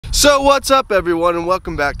So what's up everyone, and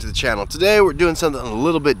welcome back to the channel. Today we're doing something a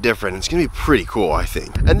little bit different. It's gonna be pretty cool, I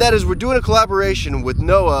think. And that is we're doing a collaboration with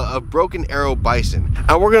Noah of Broken Arrow Bison.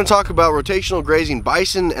 And we're gonna talk about rotational grazing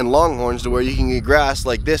bison and longhorns to where you can get grass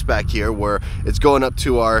like this back here where it's going up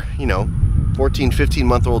to our, 14, 15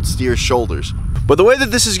 month old steer's shoulders. But the way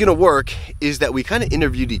that this is gonna work is that we kind of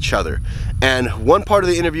interviewed each other. And one part of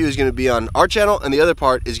the interview is gonna be on our channel and the other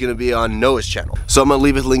part is gonna be on Noah's channel. So I'm gonna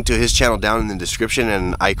leave a link to his channel down in the description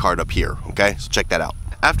and an iCard up here, okay? So check that out.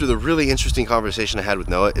 After the really interesting conversation I had with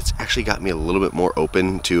Noah, it's actually got me a little bit more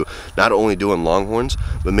open to not only doing longhorns,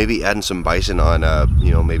 but maybe adding some bison on,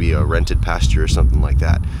 maybe a rented pasture or something like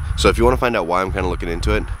that. So if you wanna find out why I'm kind of looking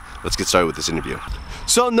into it, let's get started with this interview.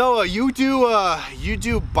 So Noah, you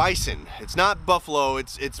do bison. It's not buffalo,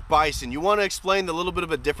 it's bison. You want to explain the little bit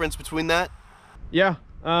of a difference between that? Yeah.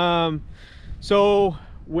 So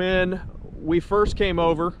when we first came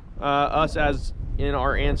over, us as in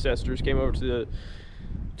our ancestors came over to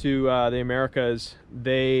the Americas,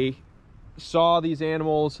 they saw these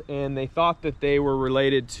animals and they thought that they were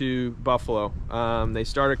related to buffalo. They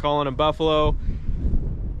started calling them buffalo.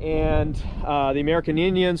 And the American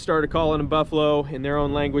Indians started calling them buffalo in their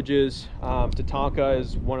own languages. Tatanka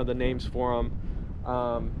is one of the names for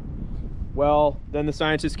them. Well, then the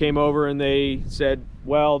scientists came over and they said,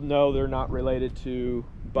 well, no, they're not related to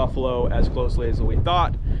buffalo as closely as we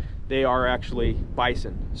thought. They are actually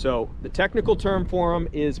bison. So the technical term for them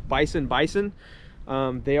is bison.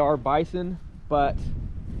 They are bison, but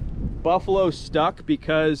buffalo stuck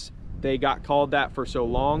because they got called that for so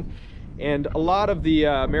long. And a lot of the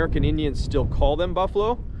American Indians still call them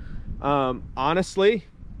buffalo. Honestly,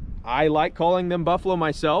 I like calling them buffalo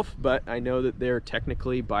myself, but I know that they're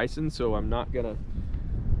technically bison, so I'm not gonna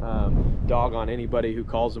dog on anybody who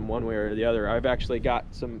calls them one way or the other. I've actually got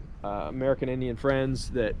some American Indian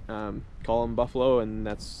friends that call them buffalo, and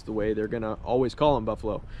that's the way they're gonna always call them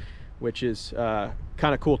buffalo, which is kind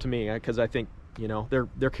of cool to me because I think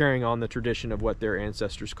they're carrying on the tradition of what their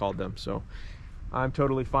ancestors called them. So I'm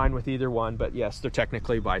totally fine with either one, but yes, they're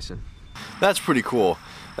technically bison. That's pretty cool.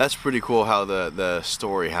 That's pretty cool how the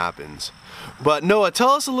story happens. But Noah, tell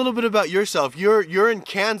us a little bit about yourself. You're in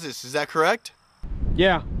Kansas, is that correct?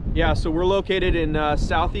 Yeah. So we're located in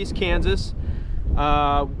southeast Kansas.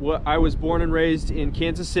 I was born and raised in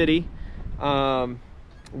Kansas City.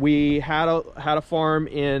 We had a farm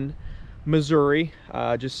in Missouri,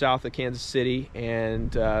 just south of Kansas City,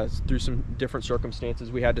 and through some different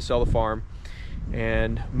circumstances, we had to sell the farm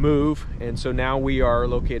and move, and so now we are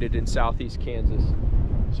located in southeast Kansas.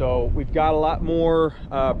 So we've got a lot more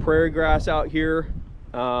prairie grass out here.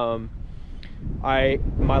 My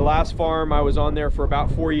last farm, I was on there for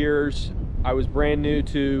about 4 years. I was brand new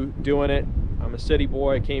to doing it. I'm a city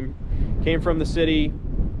boy, came from the city,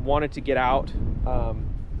 wanted to get out,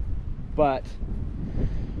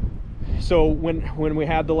 so when we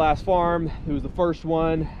had the last farm, it was the first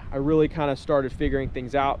one, I really kind of started figuring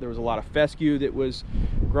things out. There was a lot of fescue that was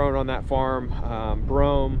grown on that farm,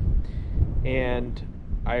 brome, and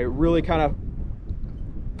I really kind of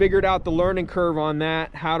figured out the learning curve on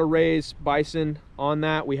that, how to raise bison on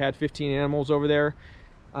that. We had 15 animals over there,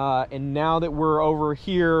 and now that we're over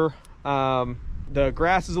here, the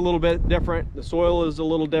grass is a little bit different, the soil is a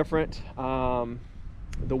little different, the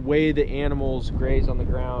way the animals graze on the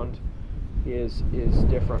ground is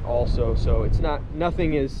different also. So it's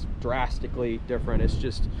nothing is drastically different, it's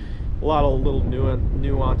just a lot of little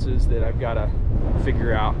nuances that I've got to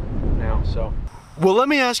figure out now. So well, let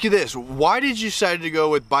me ask you this, why did you decide to go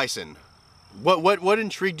with bison? What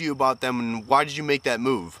intrigued you about them, and why did you make that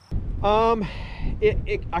move? I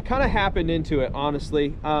kind of happened into it,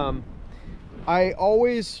 honestly. I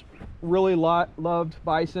always really loved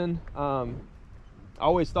bison. I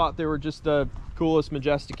always thought they were just the coolest,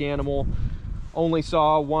 majestic animal. Only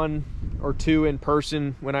saw one or two in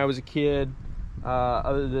person when I was a kid,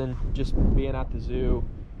 other than just being at the zoo.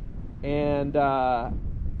 And I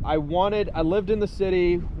lived in the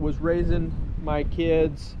city, was raising my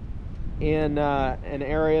kids in an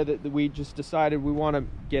area that we just decided we want to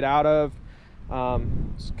get out of.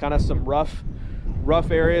 It's kind of some rough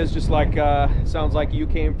areas, just like sounds like you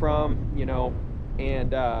came from,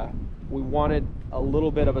 and we wanted a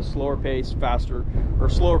little bit of a slower pace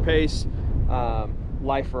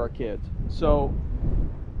life for our kids. So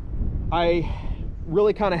I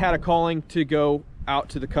really kind of had a calling to go out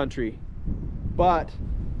to the country, but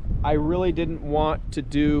I really didn't want to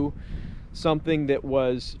do something that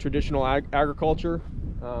was traditional agriculture.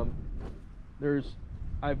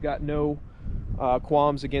 I've got no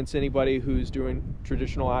qualms against anybody who's doing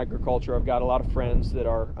traditional agriculture. I've got a lot of friends that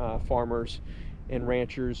are farmers and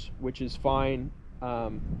ranchers, which is fine.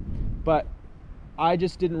 But I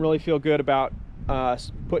just didn't really feel good about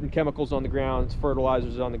putting chemicals on the grounds,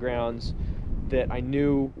 fertilizers on the grounds that I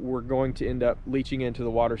knew were going to end up leaching into the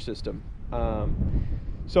water system.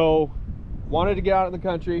 So wanted to get out of the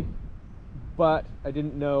country, but I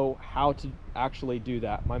didn't know how to actually do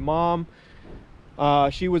that. My mom,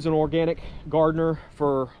 she was an organic gardener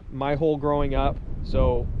for my whole growing up,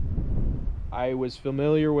 so I was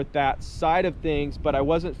familiar with that side of things, but I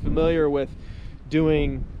wasn't familiar with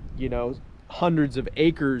doing, you know, hundreds of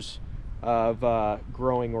acres of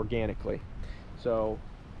growing organically. So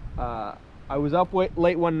I was up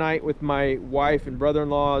late one night with my wife and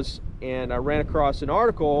brother-in-laws, and I ran across an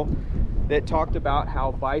article that talked about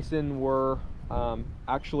how bison were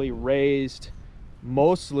actually raised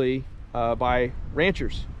mostly by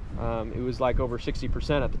ranchers. It was like over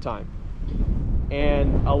 60% at the time.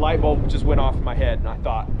 And a light bulb just went off in my head, and I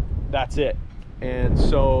thought, that's it. And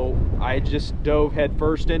so I just dove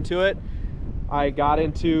headfirst into it. I got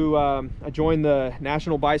into, I joined the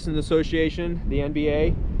National Bison Association, the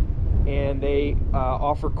NBA, and they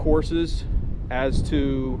offer courses as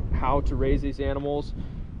to how to raise these animals.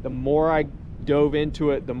 The more I dove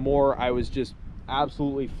into it, the more I was just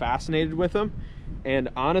absolutely fascinated with them. And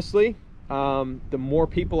honestly, the more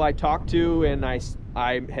people I talked to, and I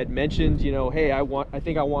had mentioned, you know, hey, I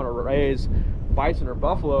think I want to raise bison or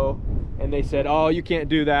buffalo, and they said, oh, you can't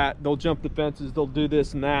do that, they'll jump the fences, they'll do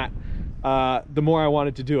this and that, the more I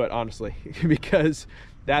wanted to do it, honestly, because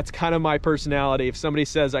that's kind of my personality. If somebody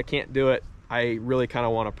says I can't do it, I really kind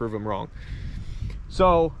of want to prove them wrong.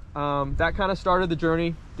 So that kind of started the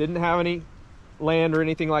journey. Didn't have any land or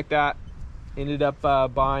anything like that. Ended up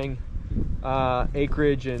buying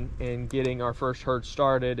acreage and getting our first herd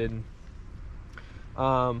started, and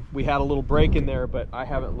we had a little break in there, but I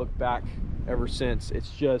haven't looked back ever since.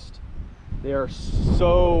 It's just, they are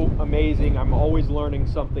so amazing. I'm always learning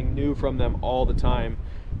something new from them all the time.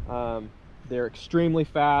 They're extremely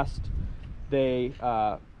fast. They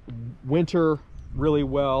winter really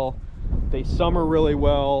well. They summer really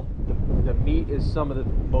well. The meat is some of the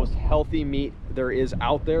most healthy meat there is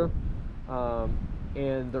out there.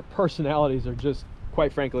 And their personalities are just,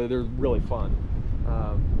 quite frankly, they're really fun.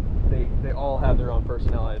 They all have their own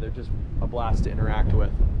personality. They're just a blast to interact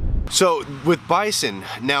with. So with bison,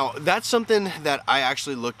 now that's something that I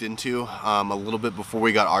actually looked into a little bit before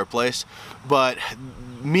we got our place, but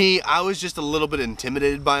I was just a little bit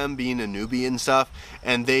intimidated by them, being a newbie and stuff,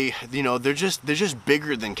 and they, you know, they're just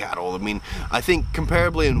bigger than cattle. I mean, I think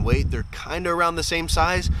comparably in weight they're kind of around the same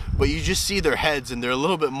size, but you just see their heads and they're a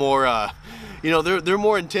little bit more you know, they're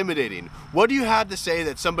more intimidating. What do you have to say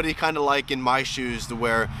that somebody kind of like in my shoes, to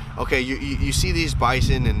where, okay, you see these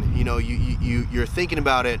bison and, you know, you're thinking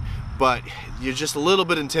about it, but you're just a little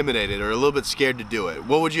bit intimidated or a little bit scared to do it?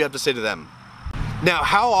 What would you have to say to them? Now,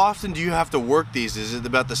 how often do you have to work these? Is it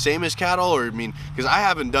about the same as cattle? Or, I mean, because I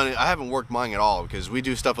haven't done it, I haven't worked mine at all, because we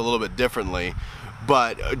do stuff a little bit differently.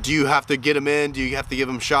 But do you have to get them in? Do you have to give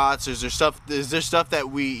them shots? Is there stuff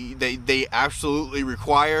that they absolutely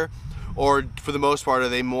require? Or for the most part, are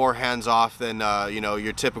they more hands-off than you know,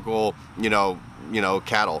 your typical, you know,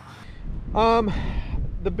 cattle?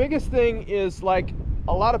 The biggest thing is, like,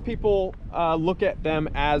 a lot of people look at them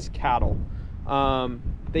as cattle.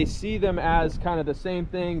 They see them as kind of the same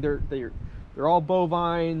thing. They're all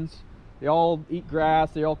bovines. They all eat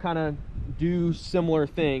grass. They all kind of do similar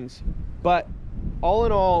things. But all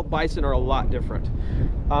in all, bison are a lot different.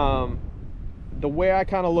 The way I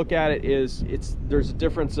kind of look at it is, there's a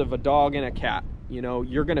difference of a dog and a cat. You know,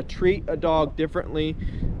 you're going to treat a dog differently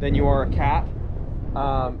than you are a cat,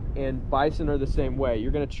 and bison are the same way.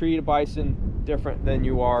 You're going to treat a bison different than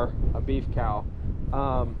you are a beef cow.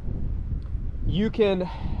 You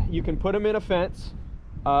can put them in a fence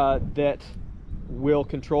that will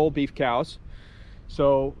control beef cows.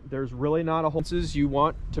 So there's really not a whole lot. You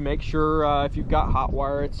want to make sure if you've got hot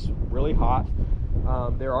wire, it's really hot.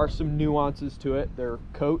 There are some nuances to it. Their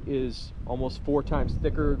coat is almost 4 times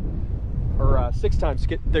thicker, or 6 times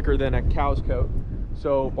thicker than a cow's coat.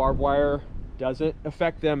 So barbed wire doesn't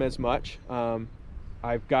affect them as much.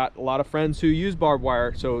 I've got a lot of friends who use barbed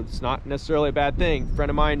wire, so it's not necessarily a bad thing. A friend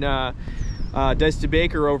of mine, Dusty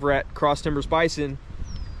Baker over at Cross Timbers Bison,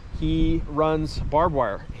 he runs barbed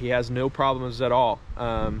wire. He has no problems at all.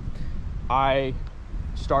 I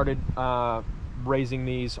started raising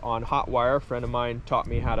these on hot wire. A friend of mine taught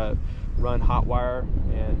me how to run hot wire,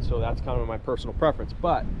 and so that's kind of my personal preference.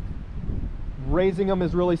 But raising them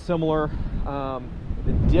is really similar.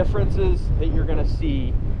 The differences that you're going to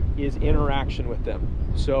see is interaction with them.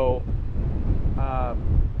 So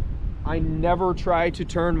I never try to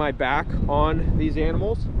turn my back on these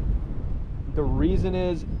animals. the reason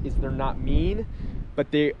is they're not mean,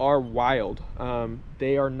 but they are wild.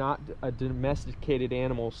 They are not a domesticated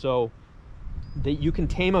animal, so you can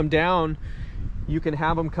tame them down. You can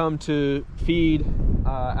have them come to feed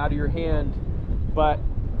out of your hand, but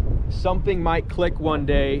something might click one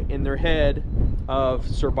day in their head of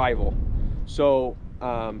survival. So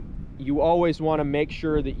you always want to make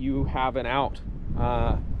sure that you have an out.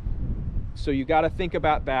 So you got to think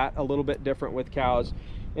about that a little bit different with cows.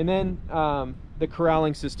 And then the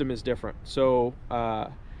corralling system is different. So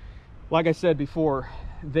like I said before,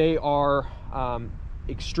 they are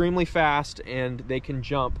extremely fast and they can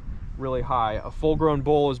jump really high. A full-grown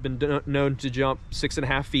bull has been known to jump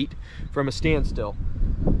 6.5 feet from a standstill.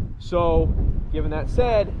 So given that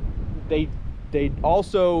said, they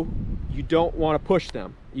also, you don't want to push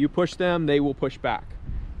them. You push them, they will push back.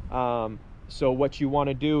 So what you want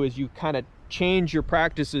to do is you kind of change your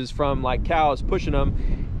practices from like cows pushing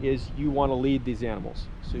them, is you want to lead these animals.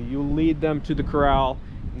 So you lead them to the corral,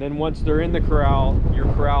 and then once they're in the corral, you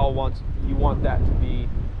want that to be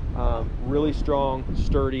really strong,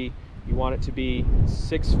 sturdy. You want it to be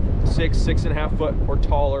 6.5 foot or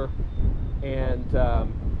taller, and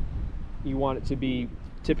you want it to be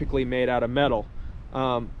typically made out of metal.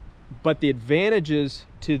 But the advantages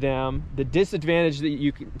to them, the disadvantage that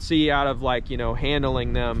you can see out of, like, you know,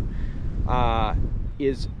 handling them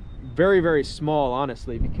is very, very small,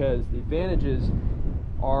 honestly, because the advantages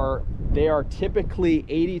are they are typically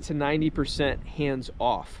 80 to 90% hands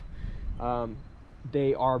off.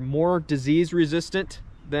 They are more disease resistant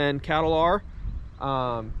than cattle are.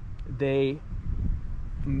 They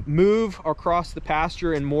move across the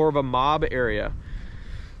pasture in more of a mob area.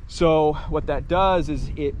 So what that does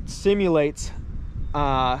is it simulates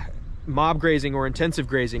mob grazing or intensive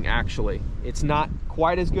grazing. Actually, it's not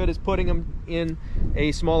quite as good as putting them in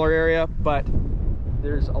a smaller area, but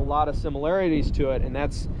there's a lot of similarities to it, and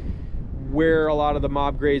that's where a lot of the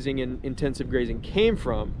mob grazing and intensive grazing came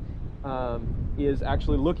from, is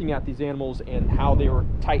actually looking at these animals and how they were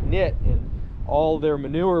tight-knit, and all their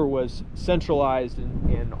manure was centralized,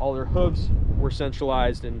 and all their hooves were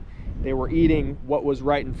centralized, and they were eating what was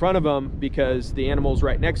right in front of them because the animals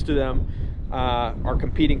right next to them are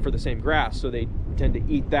competing for the same grass, so they tend to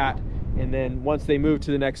eat that. And then once they move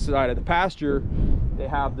to the next side of the pasture, they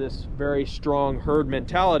have this very strong herd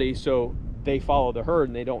mentality, so they follow the herd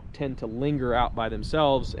and they don't tend to linger out by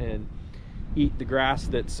themselves and eat the grass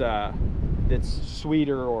that's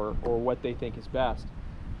sweeter or what they think is best.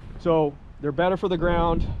 So they're better for the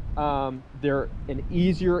ground. They're an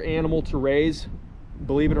easier animal to raise,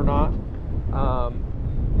 believe it or not,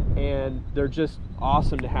 and they're just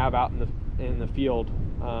awesome to have out in the field.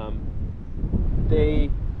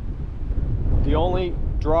 The only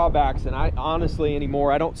drawbacks, and I honestly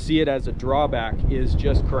anymore I don't see it as a drawback, is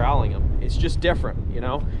just corralling them. It's just different, you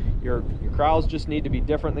know. Your corrals just need to be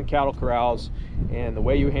different than cattle corrals, and the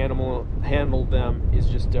way you handle them is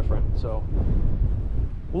just different. So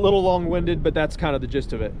a little long-winded, but that's kind of the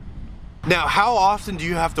gist of it. Now, how often do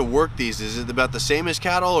you have to work these? Is it about the same as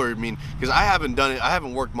cattle, or, I mean, because I haven't done it, I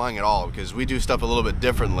haven't worked mine at all because we do stuff a little bit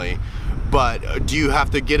differently. But do you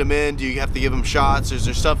have to get them in? Do you have to give them shots? Is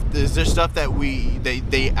there stuff that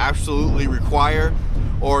they absolutely require,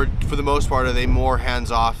 or for the most part are they more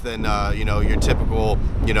hands-off than you know, your typical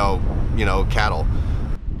you know cattle?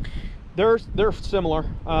 They're similar.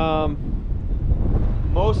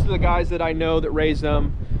 Most of the guys that I know that raise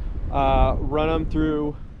them run them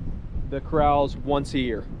through the corrals once a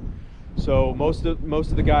year. So most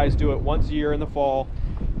of the guys do it once a year in the fall.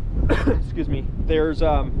 Excuse me. There's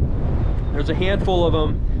a handful of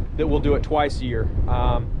them that will do it twice a year.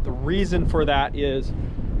 The reason for that is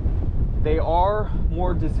they are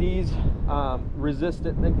more disease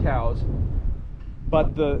resistant than cows,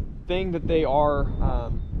 but the thing that they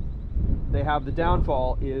have the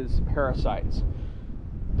downfall is parasites.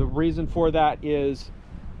 The reason for that is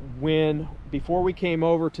before we came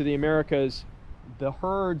over to the Americas, the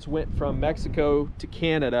herds went from Mexico to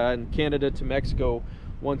Canada and Canada to Mexico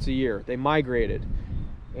once a year. They migrated,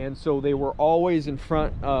 and so they were always in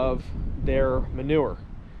front of their manure.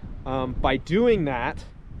 By doing that,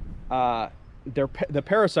 the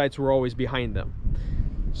parasites were always behind them.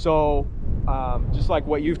 So just like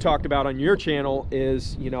what you've talked about on your channel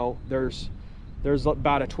is, you know, there's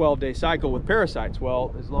about a 12-day cycle with parasites.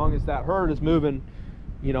 Well, as long as that herd is moving,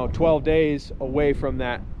 you know, 12 days away from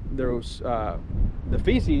the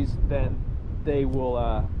feces, then they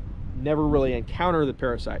will never really encounter the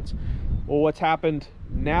parasites. Well, what's happened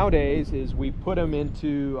nowadays is we put them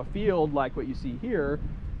into a field like what you see here,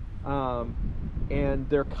 and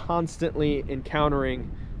they're constantly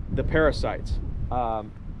encountering the parasites.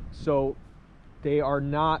 So they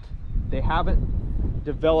haven't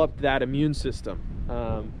developed that immune system.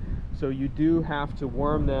 So you do have to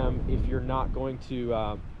worm them if you're not going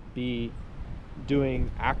to be doing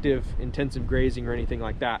active intensive grazing or anything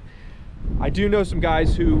like that. I do know some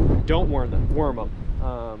guys who don't worm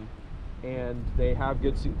them, and they have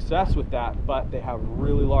good success with that, but they have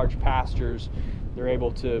really large pastures. They're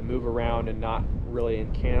able to move around and not really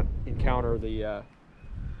encounter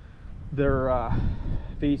their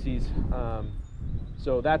feces.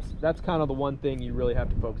 So that's kind of the one thing you really have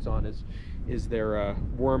to focus on is their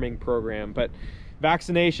worming program. But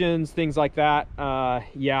vaccinations, things like that,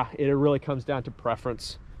 yeah, it really comes down to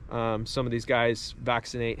preference. Some of these guys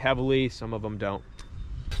vaccinate heavily, some of them don't.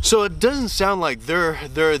 So it doesn't sound like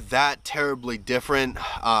they're that terribly different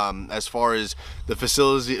as far as the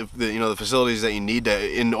facilities, the facilities that you need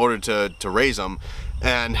in order to raise them,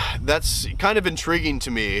 and that's kind of intriguing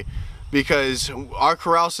to me, because our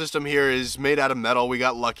corral system here is made out of metal. We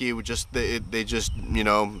got lucky. They just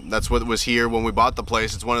that's what was here when we bought the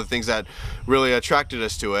place. It's one of the things that really attracted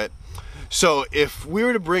us to it. So if we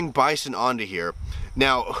were to bring bison onto here,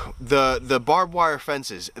 now the barbed wire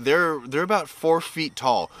fences, they're about 4 feet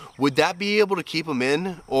tall. Would that be able to keep them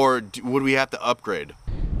in, or would we have to upgrade?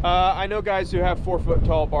 I know guys who have 4 foot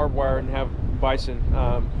tall barbed wire and have bison.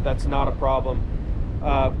 That's not a problem.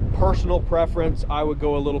 Personal preference, I would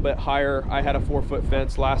go a little bit higher. I had a 4 foot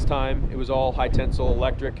fence last time. It was all high tensile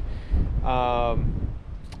electric. I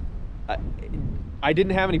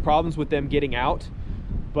didn't have any problems with them getting out,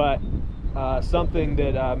 but something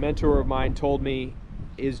that a mentor of mine told me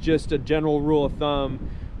is just a general rule of thumb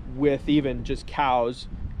with even just cows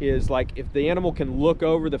is, like, if the animal can look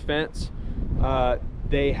over the fence,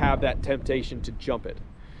 they have that temptation to jump it.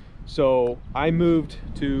 So I moved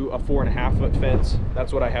to a 4.5 foot fence.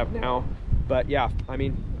 That's what I have now. But yeah, I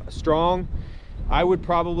mean, strong. I would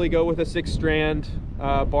probably go with a 6-strand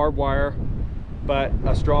barbed wire, but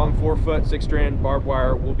a strong 4 foot 6-strand barbed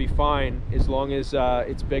wire will be fine as long as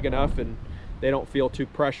it's big enough and they don't feel too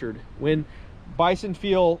pressured. When bison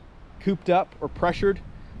feel cooped up or pressured,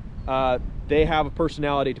 they have a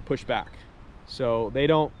personality to push back. So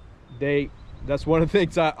that's one of the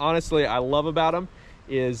things honestly I love about them,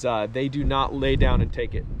 is they do not lay down and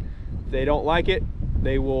take it. If they don't like it,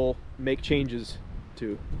 they will make changes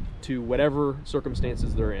to whatever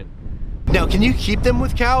circumstances they're in. Now, can you keep them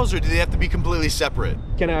with cows, or do they have to be completely separate?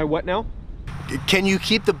 Can I what now? Can you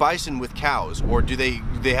keep the bison with cows, or do they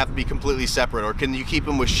have to be completely separate, or can you keep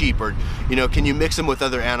them with sheep, or can you mix them with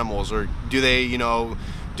other animals, or do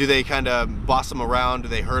they kind of boss them around? Do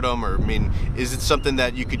they hurt them? Or, I mean, is it something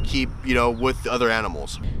that you could keep, with other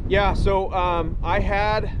animals? Yeah, so I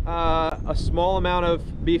had a small amount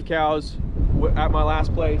of beef cows at my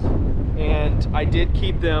last place, and I did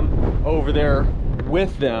keep them over there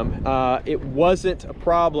with them. It wasn't a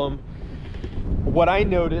problem. What I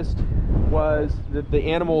noticed was that the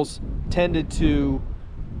animals tended to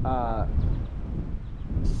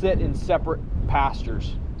sit in separate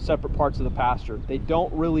pastures, separate parts of the pasture. They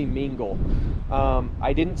don't really mingle.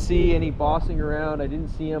 I didn't see any bossing around. I didn't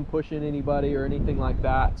see them pushing anybody or anything like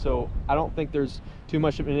that. So I don't think there's too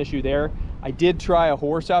much of an issue there. I did try a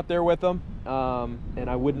horse out there with them, and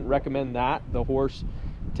I wouldn't recommend that. The horse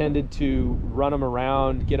tended to run them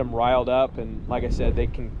around, get them riled up, and like I said, they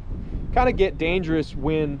can kind of get dangerous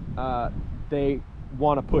when they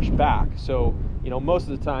want to push back. So most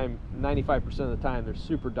of the time, 95% of the time, they're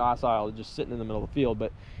super docile, just sitting in the middle of the field.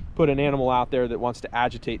 But put an animal out there that wants to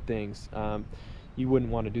agitate things, you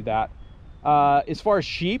wouldn't want to do that. As far as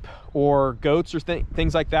sheep or goats or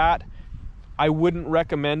things like that, I wouldn't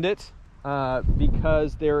recommend it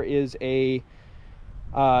because there is a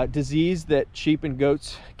disease that sheep and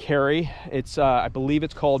goats carry. It's I believe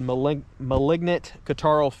it's called malignant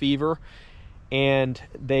catarrhal fever, and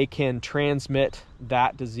they can transmit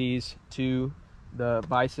that disease to the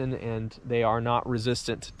bison, and they are not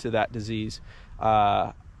resistant to that disease.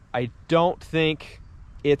 I don't think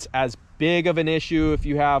it's as big of an issue if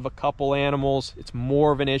you have a couple animals. It's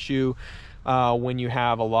more of an issue when you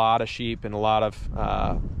have a lot of sheep and a lot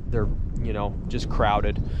of they're just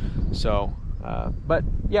crowded. So but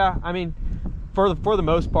yeah, I mean, for the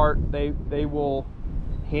most part, they will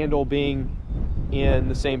handle being in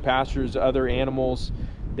the same pasture as other animals.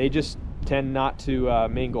 They just tend not to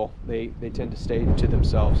mingle. They tend to stay to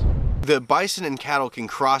themselves. The bison and cattle can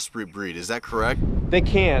crossbreed, is that correct? They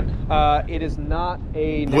can. It is not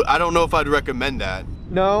a... I don't know if I'd recommend that.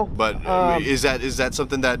 No. But is that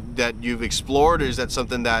something that you've explored, or is that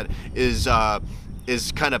something that is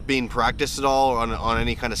kind of being practiced at all on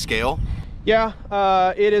any kind of scale? Yeah,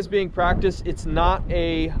 it is being practiced. It's not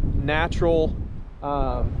a natural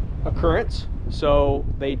occurrence. so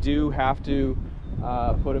they do have to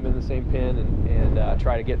put them in the same pen and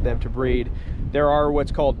try to get them to breed. There are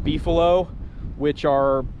what's called beefalo, which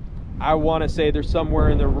are, I want to say they're somewhere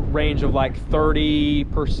in the range of like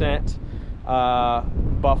 30%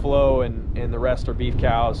 buffalo and the rest are beef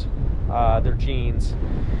cows, their genes.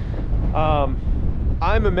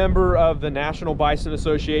 I'm a member of the National Bison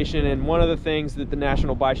Association, and one of the things that the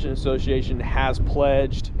National Bison Association has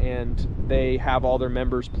pledged, and they have all their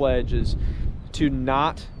members pledge, is to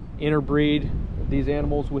not interbreed these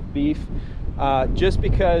animals with beef, just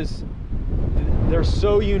because they're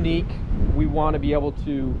so unique. We want to be able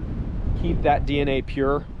to keep that DNA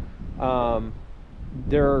pure.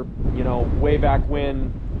 They're, you know, way back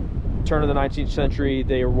when, turn of the 19th century,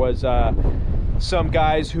 there was some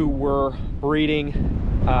guys who were breeding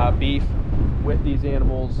beef with these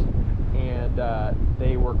animals, and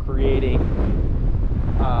they were creating,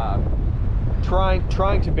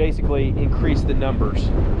 trying to basically increase the numbers.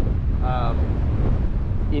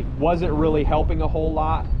 It wasn't really helping a whole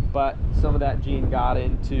lot, but some of that gene got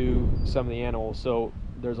into some of the animals. So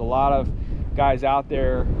there's a lot of guys out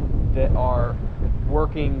there that are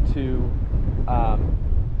working to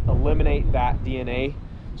eliminate that DNA.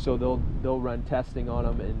 So they'll run testing on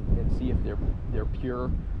them and see if they're pure.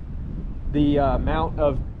 The amount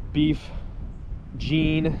of beef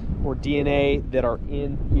gene or DNA that are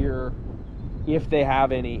in here, if they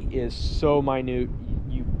have any, is so minute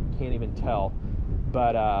you can't even tell.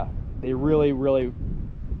 But they really,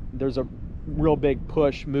 there's a real big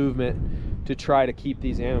push movement to try to keep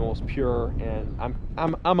these animals pure, and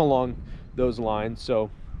I'm along those lines. So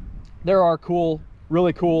there are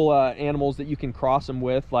really cool animals that you can cross them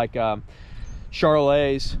with, like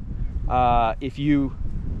Charolais. If you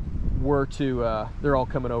were to, they're all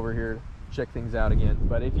coming over here to check things out again,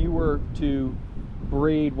 but if you were to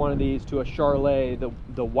breed one of these to a Charolais,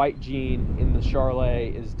 the white gene in the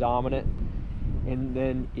Charolais is dominant, and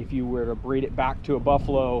then if you were to breed it back to a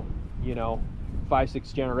buffalo, you know,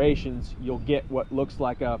 5-6 generations, you'll get what looks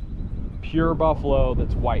like a pure buffalo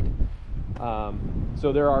that's white.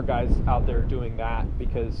 So there are guys out there doing that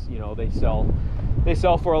because, you know, they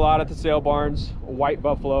sell for a lot at the sale barns. A white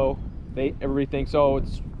buffalo, everybody thinks, oh,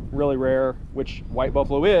 it's really rare, which white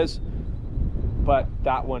buffalo is, but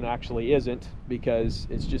that one actually isn't, because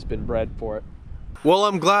it's just been bred for it. Well,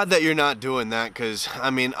 I'm glad that you're not doing that, because I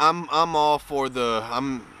mean, I'm all for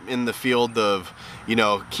I'm in the field of, you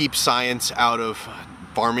know, keep science out of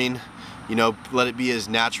farming. You know, let it be as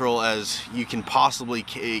natural as you can possibly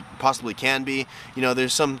can be. You know,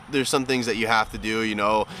 there's some things that you have to do. You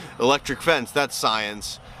know, electric fence, that's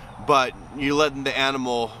science, but you're letting the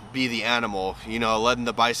animal be the animal. You know, letting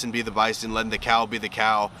the bison be the bison, letting the cow be the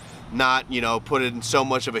cow, not, you know, putting so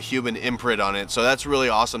much of a human imprint on it. So that's really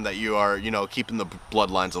awesome that you are, you know, keeping the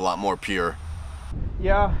bloodlines a lot more pure.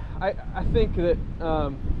 Yeah, I think that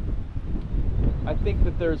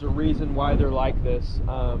there's a reason why they're like this.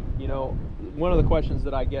 You know, one of the questions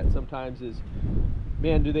that I get sometimes is,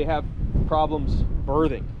 man, do they have problems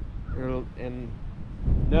birthing? And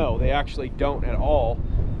no, they actually don't at all.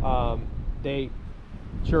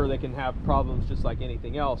 Sure, they can have problems just like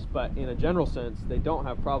anything else, but in a general sense, they don't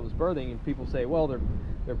have problems birthing. And people say, well,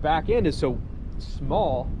 their back end is so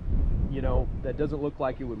small, you know, that doesn't look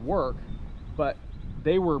like it would work, but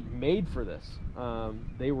they were made for this.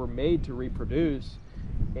 They were made to reproduce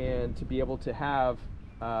and to be able to have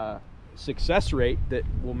success rate that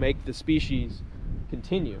will make the species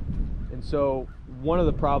continue. And so one of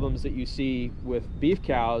the problems that you see with beef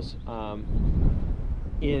cows,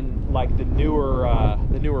 in like the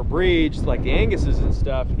newer breeds, like the Anguses and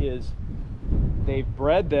stuff, is they've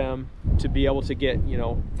bred them to be able to get, you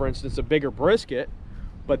know, for instance, a bigger brisket,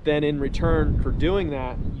 but then in return for doing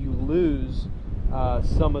that, you lose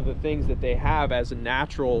some of the things that they have as a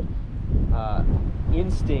natural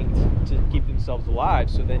instinct to keep themselves alive.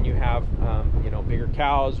 So then you have, you know, bigger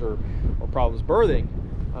cows or problems birthing.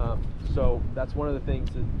 So that's one of the things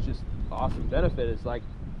that's just awesome benefit is like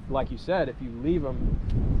you said, if you leave them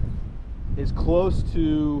as close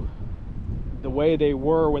to the way they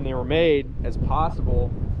were when they were made as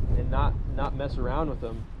possible and not mess around with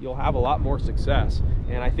them, you'll have a lot more success.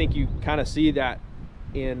 And I think you kind of see that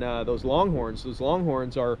in those longhorns. Those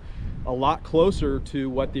longhorns are a lot closer to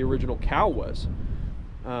what the original cow was.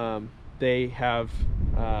 They have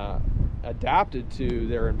adapted to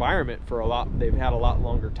their environment for they've had a lot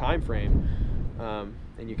longer time frame,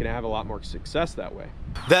 and you can have a lot more success that way.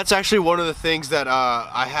 That's actually one of the things that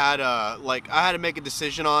I had to make a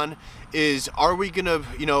decision on, is, are we gonna,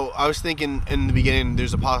 you know, I was thinking in the beginning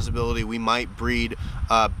there's a possibility we might breed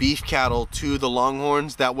beef cattle to the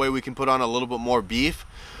longhorns, that way we can put on a little bit more beef.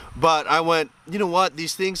 But I went, you know what?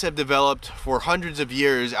 These things have developed for hundreds of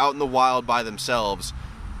years out in the wild by themselves.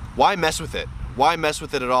 Why mess with it? Why mess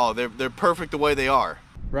with it at all? They're perfect the way they are.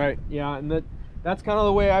 Right. Yeah, and that's kind of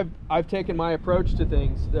the way I've taken my approach to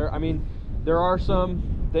things. I mean, there are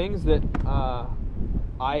some things that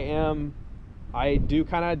I do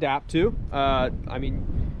kind of adapt to. I mean,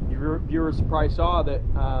 your viewers probably saw that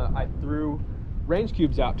I threw range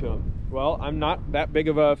cubes out to them. Well, I'm not that big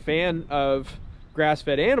of a fan of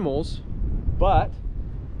grass-fed animals, but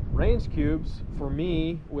range cubes for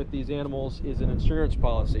me with these animals is an insurance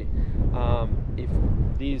policy. If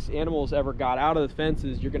these animals ever got out of the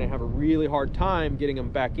fences, you're going to have a really hard time getting them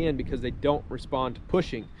back in because they don't respond to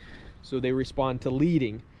pushing, so they respond to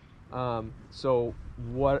leading. So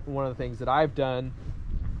one of the things that I've done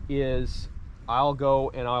is I'll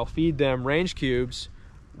go and I'll feed them range cubes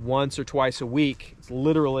once or twice a week. It's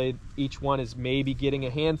literally, each one is maybe getting a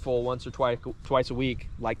handful once or twice a week,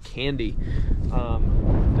 like candy.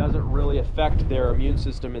 Doesn't really affect their immune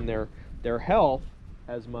system and their health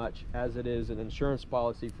as much as it is an insurance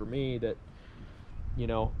policy for me that, you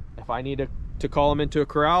know, if I need to call them into a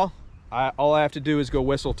corral, all I have to do is go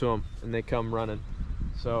whistle to them and they come running.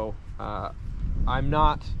 So I'm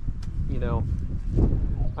not, you know,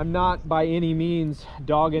 I'm not by any means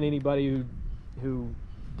dogging anybody who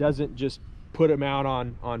doesn't just put them out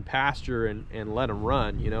on pasture and let them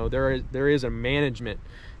run. You know, there is a management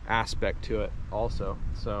aspect to it also.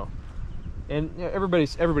 So, and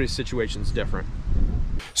everybody's situation's different.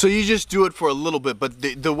 So you just do it for a little bit, but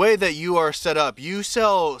the way that you are set up, you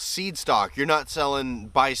sell seed stock. You're not selling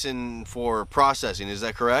bison for processing, is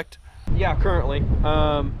that correct? Yeah, currently.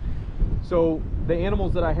 So the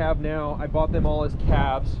animals that I have now, I bought them all as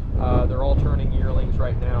calves. They're all turning yearlings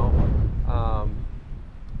right now.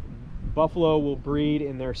 Buffalo will breed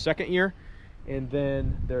in their second year, and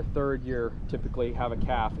then their third year typically have a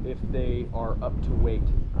calf if they are up to weight.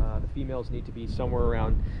 The females need to be somewhere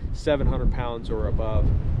around 700 pounds or above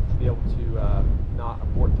to be able to not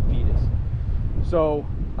abort the fetus. So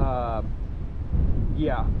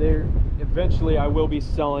yeah, eventually I will be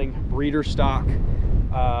selling breeder stock.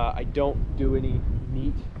 I don't do any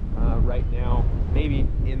meat right now, maybe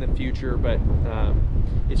in the future, but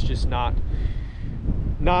it's just not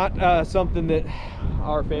something that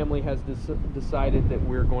our family has decided that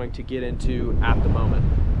we're going to get into at the moment.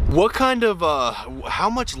 What kind of how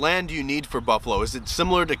much land do you need for buffalo? Is it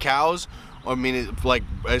similar to cows? I mean, like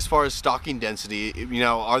as far as stocking density, you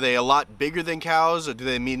know, are they a lot bigger than cows, or do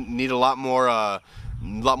they need a lot more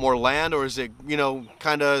land, or is it, you know,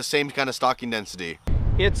 same kind of stocking density?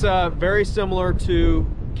 It's very similar to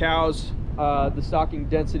cows. The stocking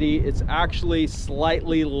density, it's actually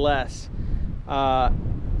slightly less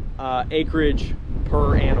acreage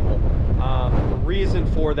per animal. The reason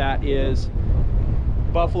for that is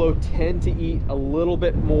buffalo tend to eat a little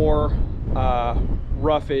bit more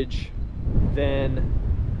roughage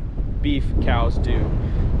than beef cows do.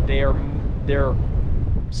 They're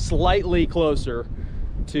slightly closer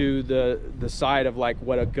to the side of like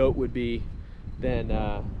what a goat would be than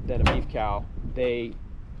a beef cow. They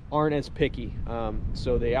aren't as picky,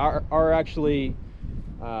 so they are actually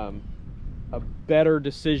a better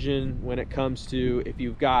decision when it comes to, if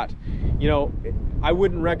you've got, you know, I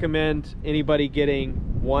wouldn't recommend anybody getting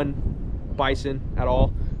one bison at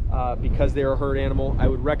all because they're a herd animal. I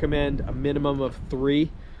would recommend a minimum of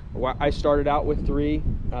 3. I started out with 3.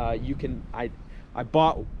 I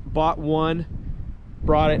bought one,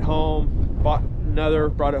 brought it home, bought another,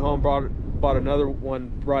 brought it home, bought another one,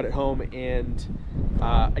 brought it home, and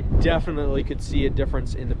I definitely could see a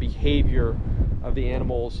difference in the behavior of the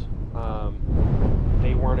animals.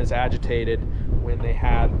 They weren't as agitated when they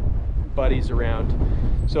had buddies around.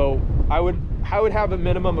 So I would have a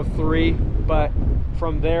minimum of 3, but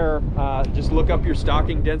from there, just look up your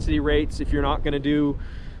stocking density rates if you're not going to do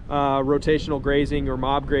rotational grazing or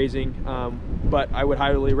mob grazing, but I would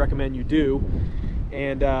highly recommend you do,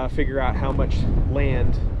 and figure out how much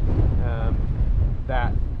land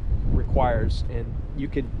that requires, and you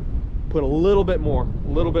could put a little bit more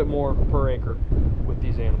per acre with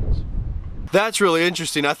these animals. That's really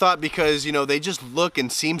interesting. I thought because, you know, they just look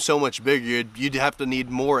and seem so much bigger, you'd have to need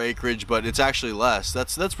more acreage, but it's actually less.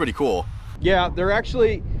 That's pretty cool. Yeah, they're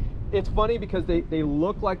actually, it's funny because they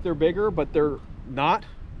look like they're bigger, but they're not,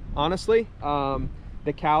 honestly.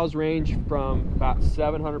 The cows range from about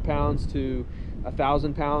 700 pounds to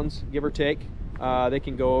 1,000 pounds, give or take. They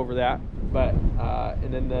can go over that, but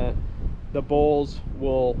and then the bulls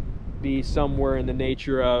will be somewhere in the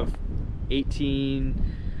nature of 15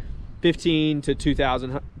 to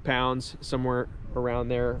 2,000 pounds, somewhere around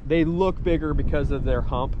there. They look bigger because of their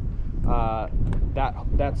hump,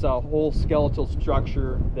 That's a whole skeletal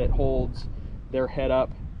structure that holds their head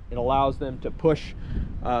up. It allows them to push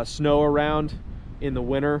snow around in the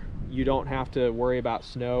winter. You don't have to worry about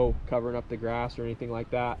snow covering up the grass or anything like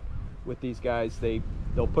that. With these guys,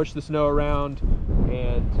 they'll push the snow around,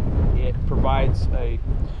 and it provides a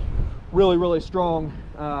really strong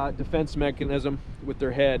defense mechanism with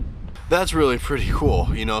their head. That's really pretty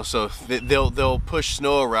cool, you know. So they'll push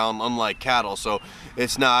snow around, unlike cattle. So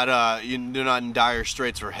it's not they're not in dire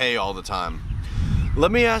straits for hay all the time.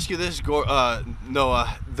 Let me ask you this,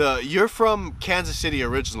 Noah. You're from Kansas City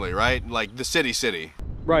originally, right? Like the city.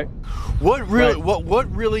 Right. What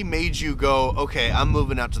really made you go, okay, I'm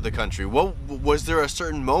moving out to the country? What was there a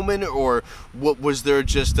certain moment, or what was there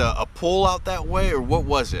just a pull out that way, or what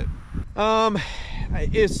was it?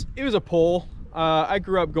 It was a pull. I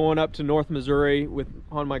grew up going up to North Missouri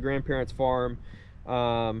on my grandparents' farm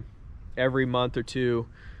every month or two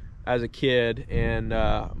as a kid, and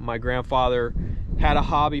my grandfather had a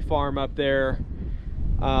hobby farm up there,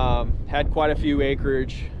 had quite a few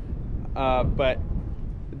acreage, but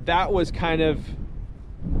that was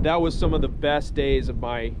some of the best days of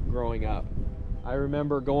my growing up. I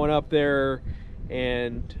remember going up there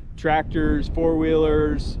and tractors,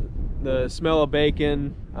 four-wheelers, the smell of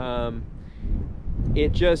bacon.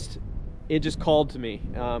 It just called to me.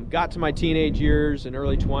 Got to my teenage years and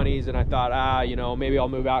early 20s, and I thought, you know, maybe I'll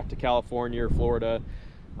move out to California or Florida.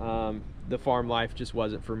 The farm life just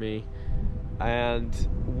wasn't for me. And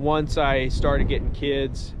once I started getting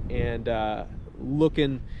kids and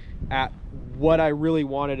looking at what I really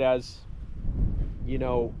wanted as, you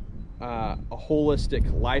know, a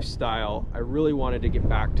holistic lifestyle, I really wanted to get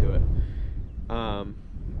back to it.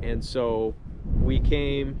 And so we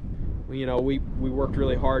came, you know, we worked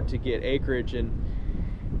really hard to get acreage, and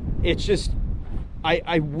it's just,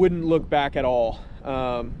 I wouldn't look back at all.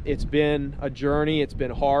 It's been a journey. It's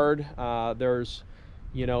been hard. There's,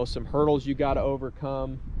 you know, some hurdles you got to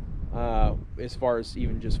overcome as far as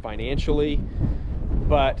even just financially,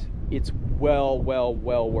 but it's well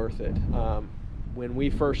worth it. When we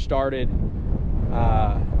first started,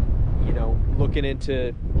 you know, looking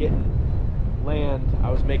into getting land,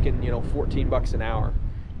 I was making, you know, 14 bucks an hour.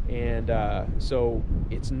 And so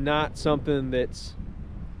it's not something that's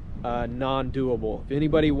non-doable. If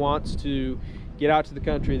anybody wants to get out to the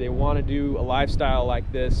country, they want to do a lifestyle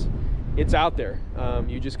like this, it's out there.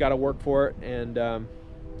 You just got to work for it, and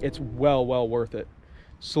it's well worth it.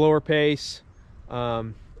 Slower pace, a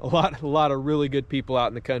lot of really good people out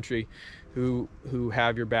in the country who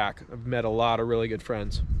have your back. I've met a lot of really good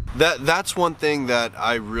friends. That's one thing that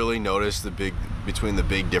I really noticed, the big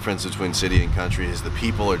difference between city and country, is the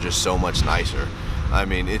people are just so much nicer. I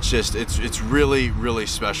mean, it's really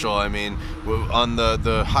special. I mean, on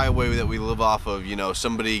the highway that we live off of, you know,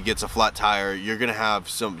 somebody gets a flat tire, you're gonna have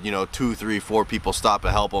some, you know, 2, 3, 4 people stop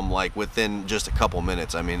to help them, like within just a couple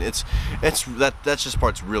minutes. I mean, that's just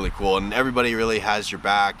part's really cool, and everybody really has your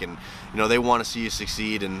back, and you know, they want to see you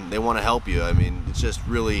succeed and they want to help you. I mean, it's just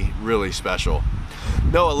really special.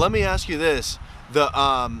 Noah, let me ask you this: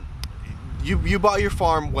 you bought your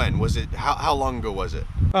farm when? Was it how long ago was it?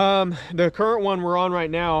 The current one we're on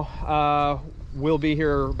right now, we'll be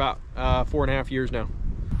here about 4.5 years now.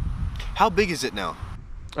 How big is it now?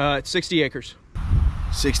 It's 60 acres.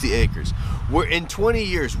 60 acres. In 20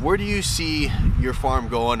 years, where do you see your farm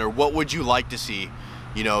going, or what would you like to see,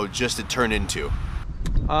 you know, just to turn into?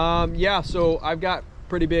 Yeah, so I've got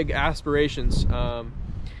pretty big aspirations.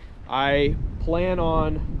 I plan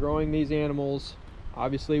on growing these animals.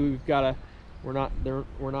 Obviously, we're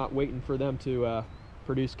not waiting for them to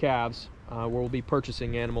produce calves. We'll be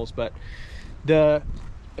purchasing animals, but the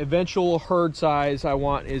eventual herd size I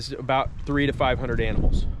want is about 300 to 500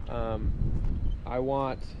 animals. I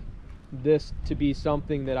want this to be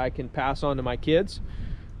something that I can pass on to my kids,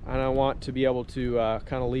 and I want to be able to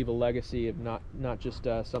kind of leave a legacy of not just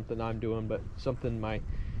something I'm doing, but something my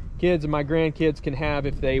kids and my grandkids can have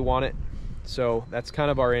if they want it. So that's kind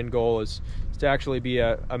of our end goal, is to actually be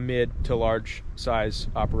a mid to large size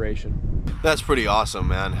operation. That's pretty awesome,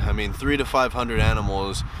 man. I mean, 300 to 500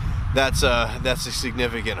 animals, that's a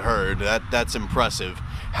significant herd. That's impressive.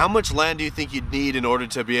 How much land do you think you'd need in order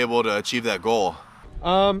to be able to achieve that goal?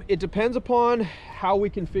 It depends upon how we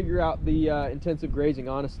can figure out the intensive grazing,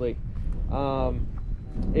 honestly.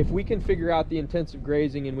 If we can figure out the intensive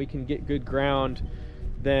grazing and we can get good ground,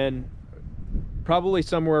 then probably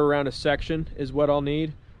somewhere around a section is what I'll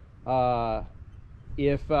need.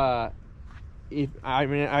 If I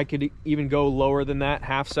mean, I could even go lower than that,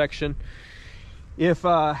 half section. If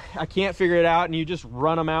I can't figure it out and you just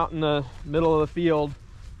run them out in the middle of the field,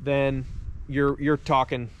 then you're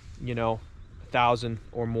talking you know, 1,000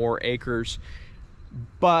 or more acres.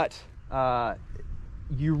 But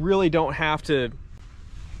you really don't have to,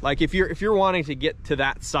 like, if you're wanting to get to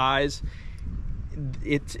that size,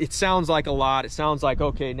 it sounds like a lot. It sounds like,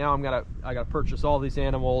 okay, now I gotta purchase all these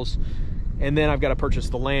animals, and then I've got to purchase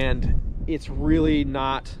the land. It's really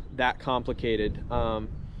not that complicated.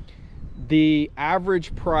 The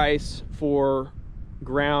average price for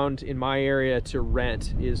ground in my area to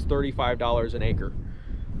rent is $35 an acre.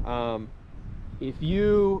 If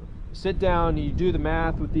you sit down and you do the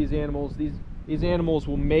math with these animals, these animals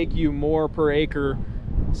will make you more per acre,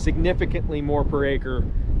 significantly more per acre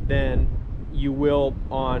than you will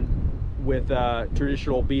with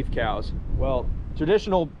traditional beef cows. Well,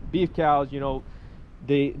 traditional beef cows, you know,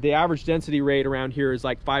 the average density rate around here is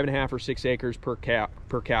like 5.5 or 6 acres per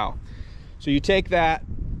cow. So you take that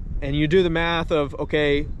and you do the math of,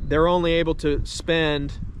 okay, they're only able to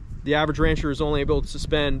spend, the average rancher is only able to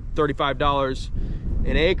spend $35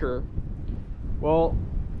 an acre. Well,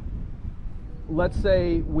 let's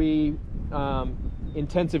say we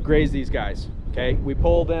intensive graze these guys. Okay, we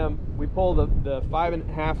pull the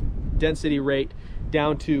 5.5 density rate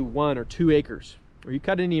down to 1 or 2 acres, or you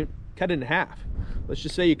cut it in half. Let's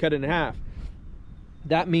just say you cut it in half.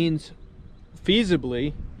 That means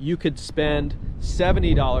feasibly you could spend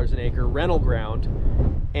 $70 an acre rental ground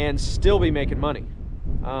and still be making money.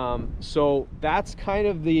 So that's kind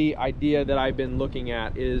of the idea that I've been looking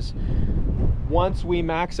at, is once we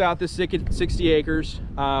max out the 60 acres,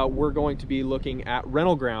 we're going to be looking at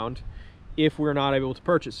rental ground if we're not able to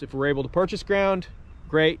purchase. If we're able to purchase ground,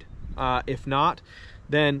 great. If not,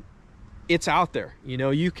 then it's out there. You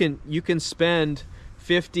know, you can spend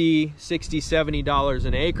 $50, $60, $70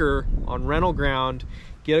 an acre on rental ground,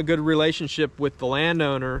 get a good relationship with the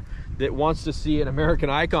landowner that wants to see an American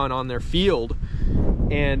icon on their field,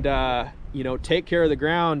 and you know, take care of the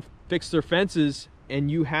ground, fix their fences, and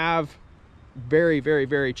you have very, very,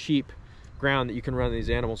 very cheap ground that you can run these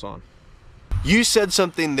animals on. You said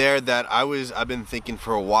something there that I've been thinking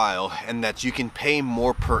for a while, and that you can pay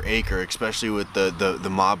more per acre, especially with the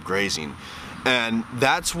mob grazing. And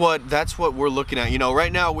that's what we're looking at. You know,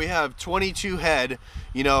 right now we have 22 head,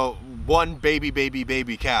 you know, one baby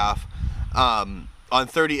calf. On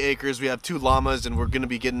 30 acres, we have 2 llamas, and we're going to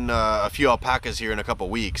be getting a few alpacas here in a couple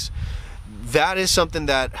weeks. That is something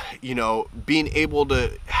that, you know, being able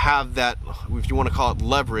to have that, if you want to call it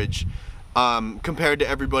leverage, compared to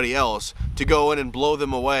everybody else, to go in and blow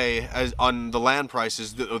them away on the land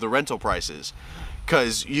prices or the rental prices,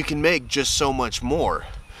 because you can make just so much more.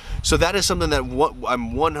 So that is something that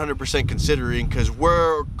I'm 100% considering, because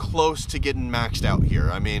we're close to getting maxed out here.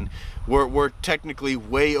 I mean, we're technically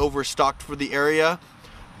way overstocked for the area,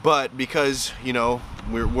 but because, you know,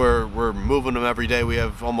 we're moving them every day, we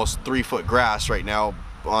have almost 3-foot grass right now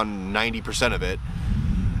on 90% of it.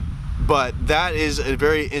 But that is a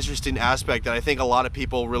very interesting aspect that I think a lot of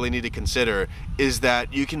people really need to consider, is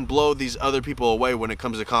that you can blow these other people away when it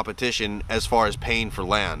comes to competition as far as paying for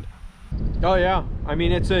land. Oh yeah, I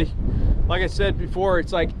mean, like I said before,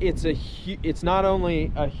 it's like it's not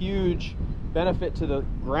only a huge benefit to the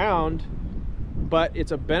ground, but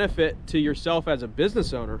it's a benefit to yourself as a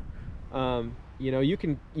business owner. You know, you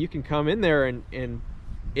can come in there and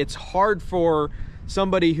it's hard for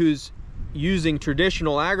somebody who's using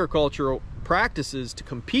traditional agricultural practices to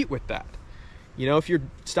compete with that. You know, if your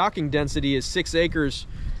stocking density is 6 acres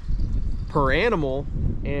per animal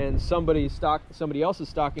and somebody else's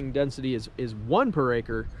stocking density is 1 per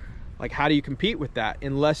acre, like, how do you compete with that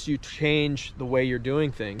unless you change the way you're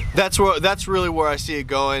doing things? That's really where I see it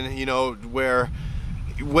going. You know, where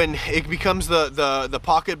when it becomes the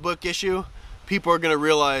pocketbook issue, people are going to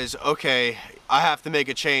realize, okay, I have to make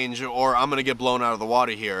a change or I'm going to get blown out of the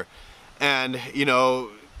water here. And, you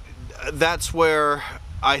know, that's where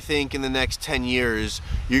I think in the next 10 years,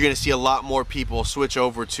 you're going to see a lot more people switch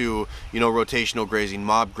over to, you know, rotational grazing,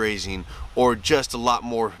 mob grazing, or just a lot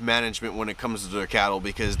more management when it comes to their cattle,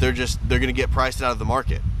 because they're going to get priced out of the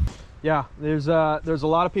market. Yeah, there's a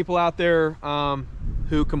lot of people out there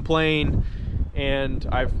who complain, and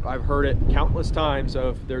I've heard it countless times,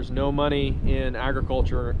 of there's no money in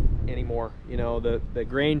agriculture anymore. You know, the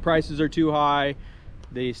grain prices are too high,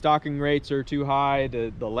 the stocking rates are too high,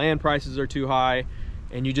 the land prices are too high,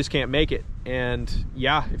 and you just can't make it. And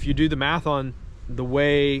yeah, if you do the math on the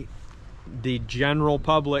way the general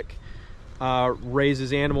public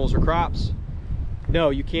raises animals or crops, no,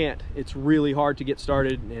 you can't. It's really hard to get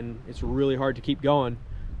started, and it's really hard to keep going.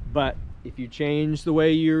 But if you change the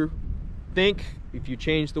way you think, if you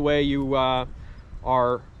change the way you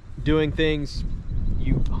are doing things,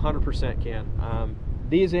 you 100% can.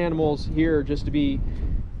 These animals here, just to be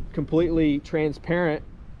completely transparent,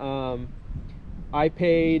 I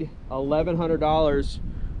paid $1,100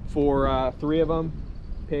 for 3 of them,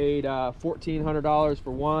 paid $1,400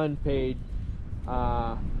 for one, paid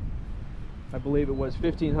I believe it was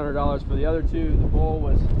 $1,500 for the other 2. The bull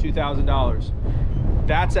was $2,000.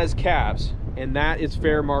 That's as calves, and that is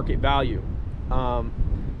fair market value.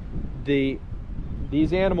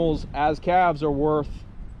 These animals as calves are worth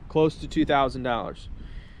close to $2,000.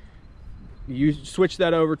 You switch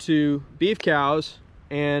that over to beef cows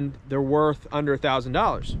and they're worth under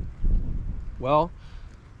 $1,000. Well,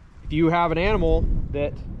 if you have an animal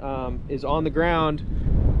that is on the ground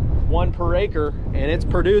 1 per acre and it's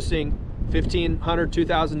producing $1,500,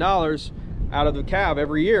 $2,000 out of the calf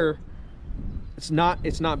every year, it's not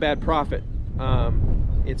bad profit.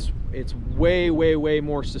 It's way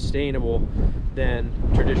more sustainable than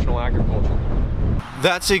traditional agriculture.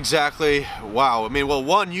 That's exactly, wow. I mean, well,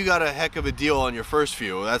 one, you got a heck of a deal on your first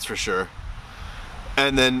few, that's for sure.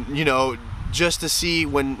 And then, you know, just to see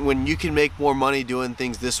when you can make more money doing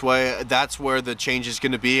things this way, that's where the change is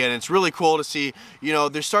going to be. And it's really cool to see, you know,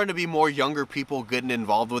 there's starting to be more younger people getting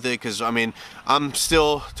involved with it. Because I mean, I'm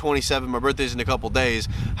still 27, my birthday's in a couple days.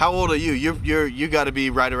 How old are you? You got to be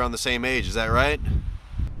right around the same age, is that right?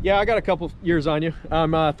 Yeah, I got a couple years on you.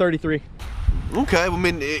 I'm 33. Okay, I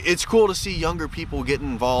mean, it's cool to see younger people getting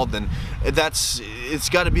involved, and it's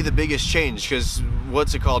got to be the biggest change. Because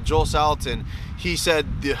what's it called, Joel Salatin, he said,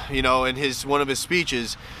 you know, in one of his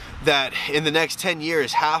speeches, that in the next 10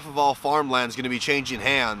 years, half of all farmland is going to be changing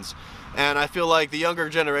hands. And I feel like the younger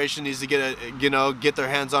generation needs to get their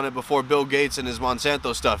hands on it before Bill Gates and his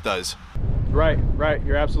Monsanto stuff does. Right.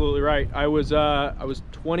 You're absolutely right. I was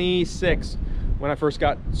 26 when I first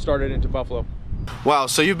got started into buffalo. Wow,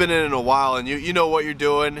 so you've been in it a while, and you know what you're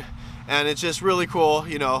doing, and it's just really cool,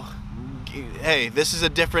 you know. Hey, this is a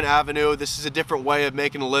different avenue, this is a different way of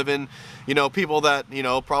making a living. You know, people that, you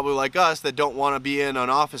know, probably like us, that don't want to be in an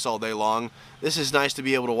office all day long, this is nice to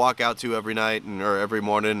be able to walk out to every night or every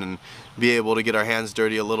morning and be able to get our hands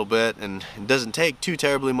dirty a little bit. And it doesn't take too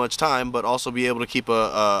terribly much time, but also be able to keep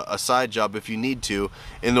a side job if you need to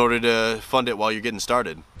in order to fund it while you're getting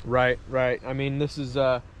started. Right. I mean, this is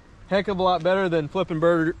heck of a lot better than flipping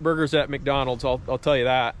burgers at McDonald's. I'll tell you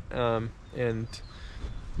that. And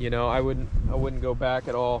you know, I wouldn't go back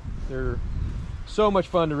at all. They're so much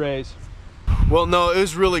fun to raise. Well, no, it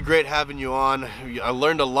was really great having you on. I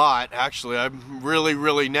learned a lot, actually. I'm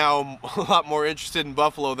really now a lot more interested in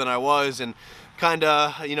buffalo than I was, and kind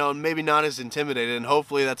of, you know, maybe not as intimidated. And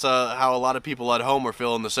hopefully that's how a lot of people at home are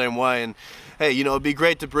feeling the same way. And hey, you know, it'd be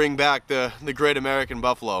great to bring back the great American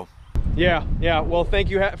buffalo. Yeah. Well, thank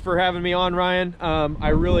you for having me on, Ryan. I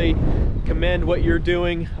really commend what you're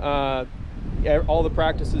doing. All the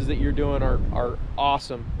practices that you're doing are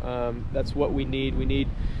awesome. That's what we need. We need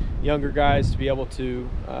younger guys to be able to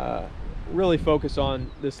really focus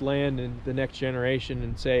on this land and the next generation,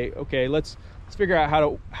 and say, okay, let's figure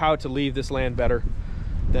out how to leave this land better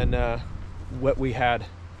than what we had.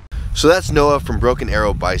 So that's Noah from Broken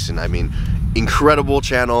Arrow Bison. I mean, incredible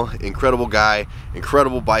channel, incredible guy,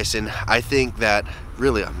 incredible bison. I think that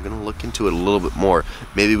really I'm gonna look into it a little bit more.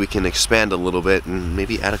 Maybe we can expand a little bit and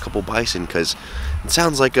maybe add a couple bison, because it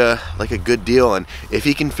sounds like a good deal. And if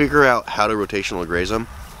he can figure out how to rotational graze them,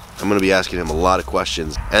 I'm going to be asking him a lot of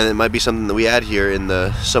questions, and it might be something that we add here in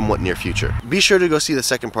the somewhat near future. Be sure to go see the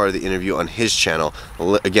second part of the interview on his channel.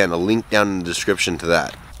 Again, a link down in the description to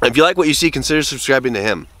that. If you like what you see, consider subscribing to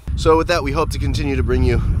him. So with that, we hope to continue to bring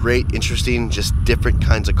you great, interesting, just different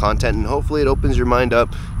kinds of content, and hopefully it opens your mind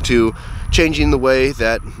up to changing the way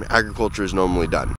that agriculture is normally done.